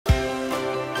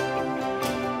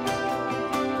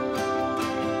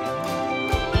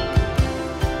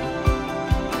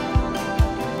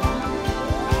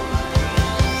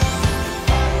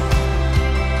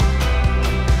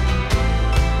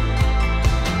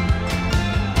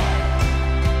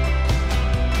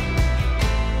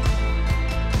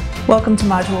Welcome to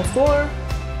Module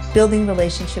 4, Building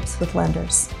Relationships with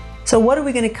Lenders. So what are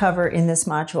we going to cover in this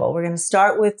module? We're going to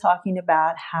start with talking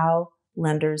about how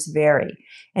lenders vary.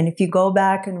 And if you go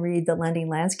back and read the lending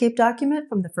landscape document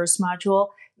from the first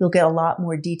module, you'll get a lot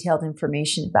more detailed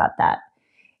information about that.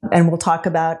 And we'll talk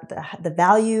about the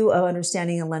value of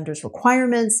understanding a lender's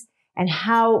requirements and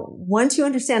how, once you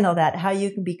understand all that, how you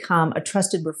can become a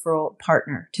trusted referral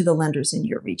partner to the lenders in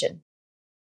your region.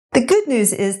 The good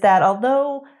news is that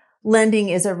although lending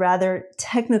is a rather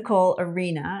technical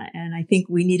arena, and I think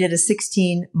we needed a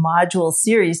 16-module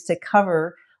series to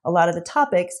cover a lot of the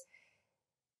topics,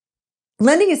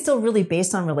 lending is still really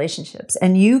based on relationships,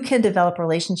 and you can develop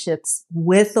relationships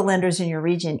with the lenders in your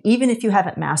region, even if you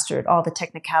haven't mastered all the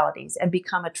technicalities, and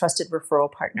become a trusted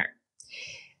referral partner.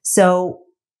 So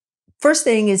first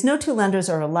thing is, no two lenders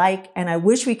are alike, and I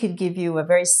wish we could give you a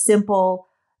very simple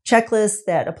checklist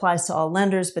that applies to all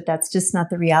lenders, but that's just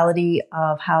not the reality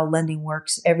of how lending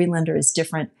works. Every lender is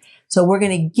different. So we're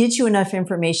going to get you enough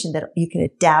information that you can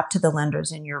adapt to the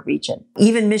lenders in your region.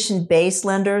 Even mission-based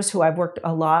lenders, who I've worked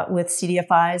a lot with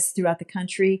CDFIs throughout the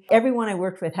country, everyone I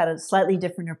worked with had a slightly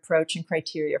different approach and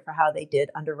criteria for how they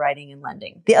did underwriting and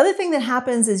lending. The other thing that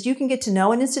happens is you can get to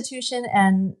know an institution,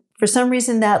 and for some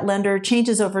reason that lender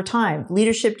changes over time.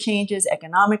 Leadership changes,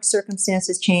 economic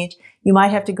circumstances change. You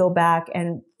might have to go back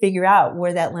and figure out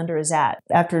where that lender is at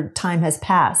after time has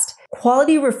passed.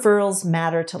 Quality referrals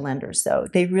matter to lenders, though.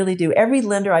 They really do. Every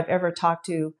lender I've ever talked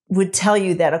to would tell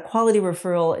you that a quality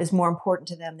referral is more important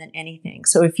to them than anything.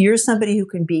 So if you're somebody who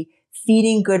can be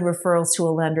feeding good referrals to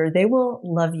a lender, they will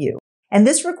love you. And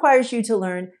this requires you to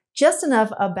learn just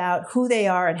enough about who they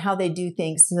are and how they do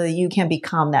things so that you can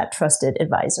become that trusted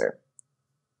advisor.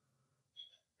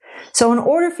 So in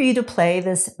order for you to play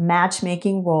this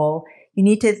matchmaking role, you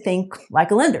need to think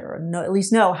like a lender, or at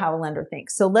least know how a lender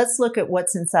thinks. So let's look at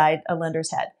what's inside a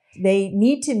lender's head. They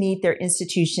need to meet their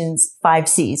institution's 5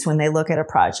 C's when they look at a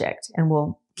project, and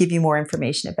we'll give you more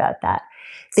information about that.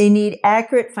 They need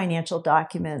accurate financial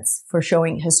documents for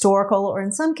showing historical, or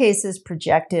in some cases,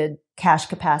 projected cash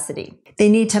capacity. They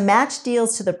need to match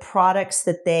deals to the products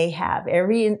that they have.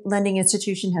 Every lending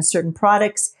institution has certain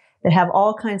products that have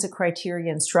all kinds of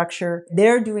criteria and structure.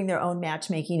 They're doing their own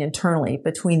matchmaking internally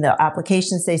between the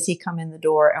applications they see come in the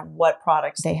door and what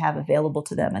products they have available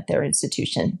to them at their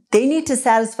institution. They need to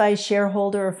satisfy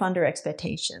shareholder or funder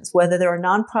expectations. Whether they're a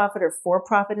nonprofit or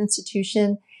for-profit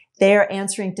institution, they are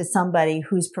answering to somebody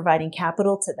who's providing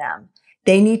capital to them.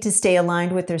 They need to stay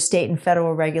aligned with their state and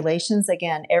federal regulations.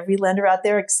 Again, every lender out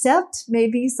there, except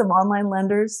maybe some online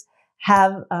lenders,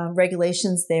 have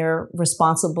regulations they're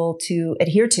responsible to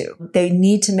adhere to. They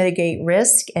need to mitigate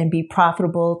risk and be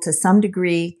profitable to some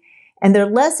degree. And they're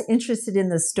less interested in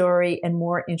the story and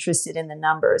more interested in the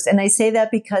numbers. And I say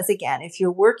that because, again, if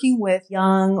you're working with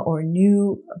young or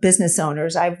new business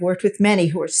owners, I've worked with many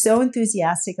who are so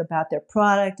enthusiastic about their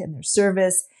product and their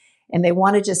service, and they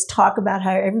want to just talk about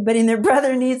how everybody and their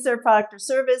brother needs their product or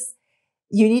service.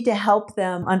 You need to help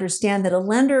them understand that a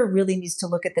lender really needs to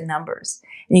look at the numbers.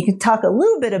 And you can talk a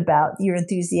little bit about your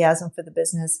enthusiasm for the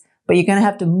business, but you're going to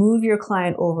have to move your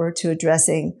client over to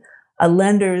addressing a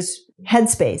lender's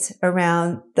headspace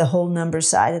around the whole number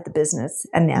side of the business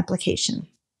and the application.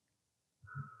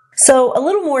 So a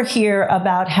little more here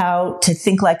about how to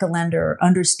think like a lender,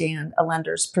 understand a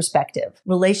lender's perspective.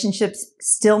 Relationships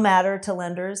still matter to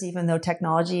lenders, even though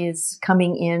technology is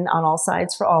coming in on all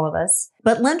sides for all of us.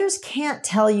 But lenders can't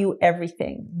tell you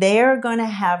everything. They're going to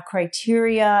have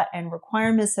criteria and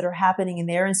requirements that are happening in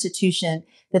their institution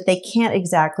that they can't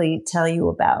exactly tell you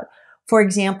about. For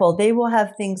example, they will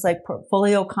have things like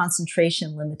portfolio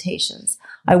concentration limitations.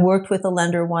 I worked with a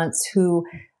lender once who,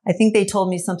 I think they told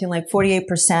me something like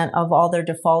 48% of all their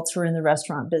defaults were in the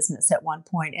restaurant business at one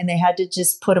point, and they had to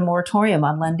just put a moratorium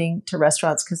on lending to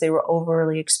restaurants because they were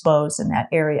overly exposed in that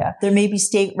area. There may be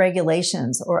state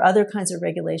regulations or other kinds of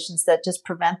regulations that just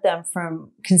prevent them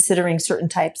from considering certain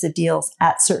types of deals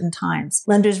at certain times.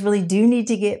 Lenders really do need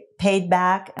to get paid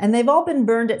back, and they've all been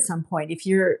burned at some point. If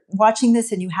you're watching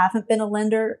this and you haven't been a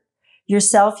lender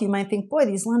yourself, you might think, boy,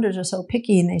 these lenders are so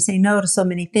picky and they say no to so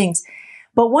many things.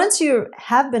 But once you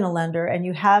have been a lender and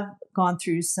you have gone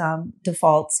through some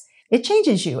defaults, it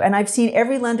changes you. And I've seen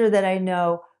every lender that I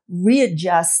know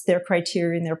readjust their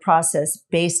criteria and their process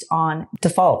based on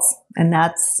defaults. And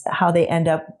that's how they end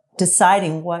up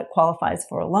deciding what qualifies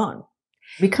for a loan.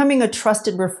 Becoming a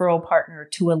trusted referral partner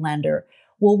to a lender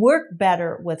will work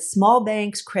better with small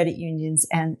banks, credit unions,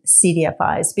 and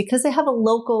CDFIs because they have a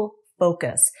local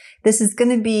focus. This is going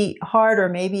to be hard or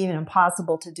maybe even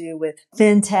impossible to do with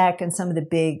fintech and some of the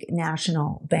big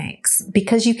national banks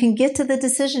because you can get to the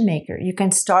decision maker. You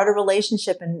can start a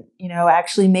relationship and,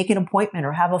 actually make an appointment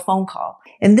or have a phone call.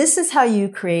 And this is how you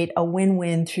create a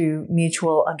win-win through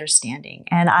mutual understanding.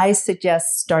 And I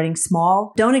suggest starting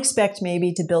small. Don't expect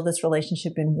maybe to build this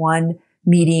relationship in one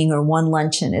meeting or one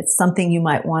luncheon. It's something you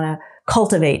might want to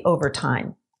cultivate over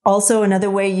time. Also,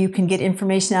 another way you can get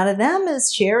information out of them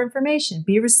is share information.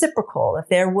 Be reciprocal. If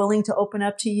they're willing to open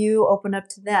up to you, open up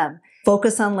to them.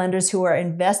 Focus on lenders who are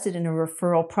invested in a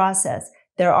referral process.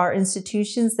 There are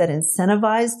institutions that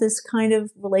incentivize this kind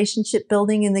of relationship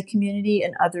building in the community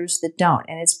and others that don't.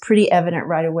 And it's pretty evident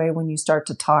right away when you start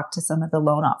to talk to some of the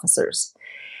loan officers.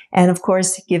 And of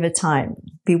course, give it time.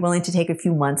 Be willing to take a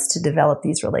few months to develop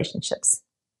these relationships.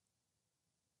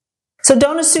 So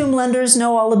don't assume lenders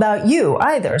know all about you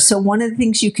either. So one of the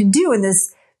things you can do in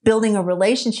this building a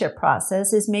relationship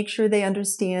process is make sure they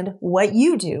understand what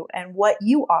you do and what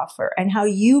you offer and how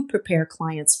you prepare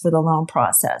clients for the loan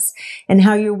process and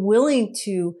how you're willing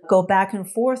to go back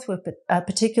and forth with a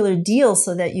particular deal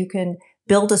so that you can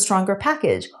build a stronger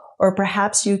package. Or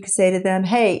perhaps you could say to them,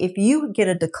 hey, if you get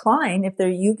a decline,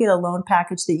 you get a loan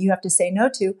package that you have to say no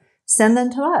to, send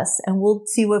them to us and we'll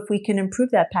see if we can improve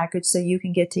that package so you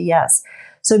can get to yes.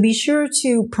 So be sure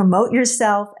to promote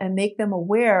yourself and make them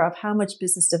aware of how much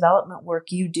business development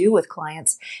work you do with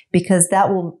clients because that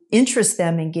will interest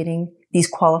them in getting these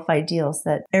qualified deals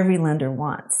that every lender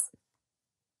wants.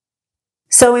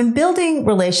 So in building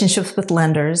relationships with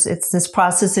lenders, it's this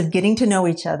process of getting to know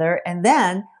each other and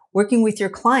then working with your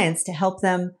clients to help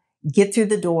them get through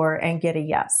the door and get a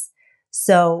yes.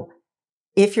 So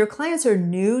if your clients are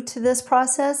new to this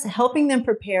process, helping them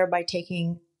prepare by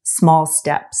taking small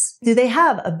steps. Do they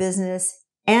have a business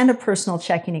and a personal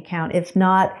checking account? If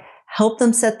not, help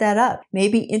them set that up.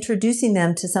 Maybe introducing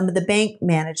them to some of the bank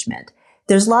management.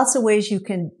 There's lots of ways you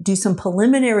can do some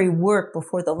preliminary work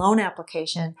before the loan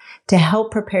application to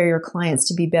help prepare your clients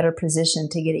to be better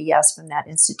positioned to get a yes from that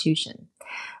institution.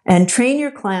 And train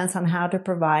your clients on how to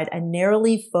provide a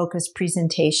narrowly focused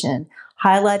presentation,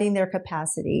 highlighting their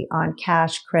capacity on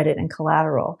cash, credit, and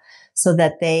collateral so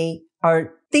that they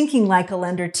are thinking like a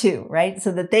lender too, right?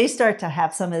 So that they start to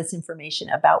have some of this information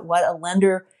about what a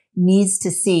lender needs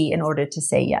to see in order to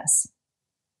say yes.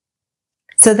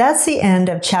 So that's the end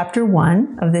of chapter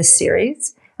 1 of this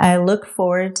series. I look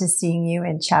forward to seeing you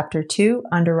in chapter 2,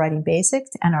 Underwriting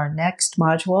Basics, and our next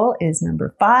module is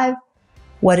number 5,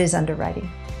 What is Underwriting?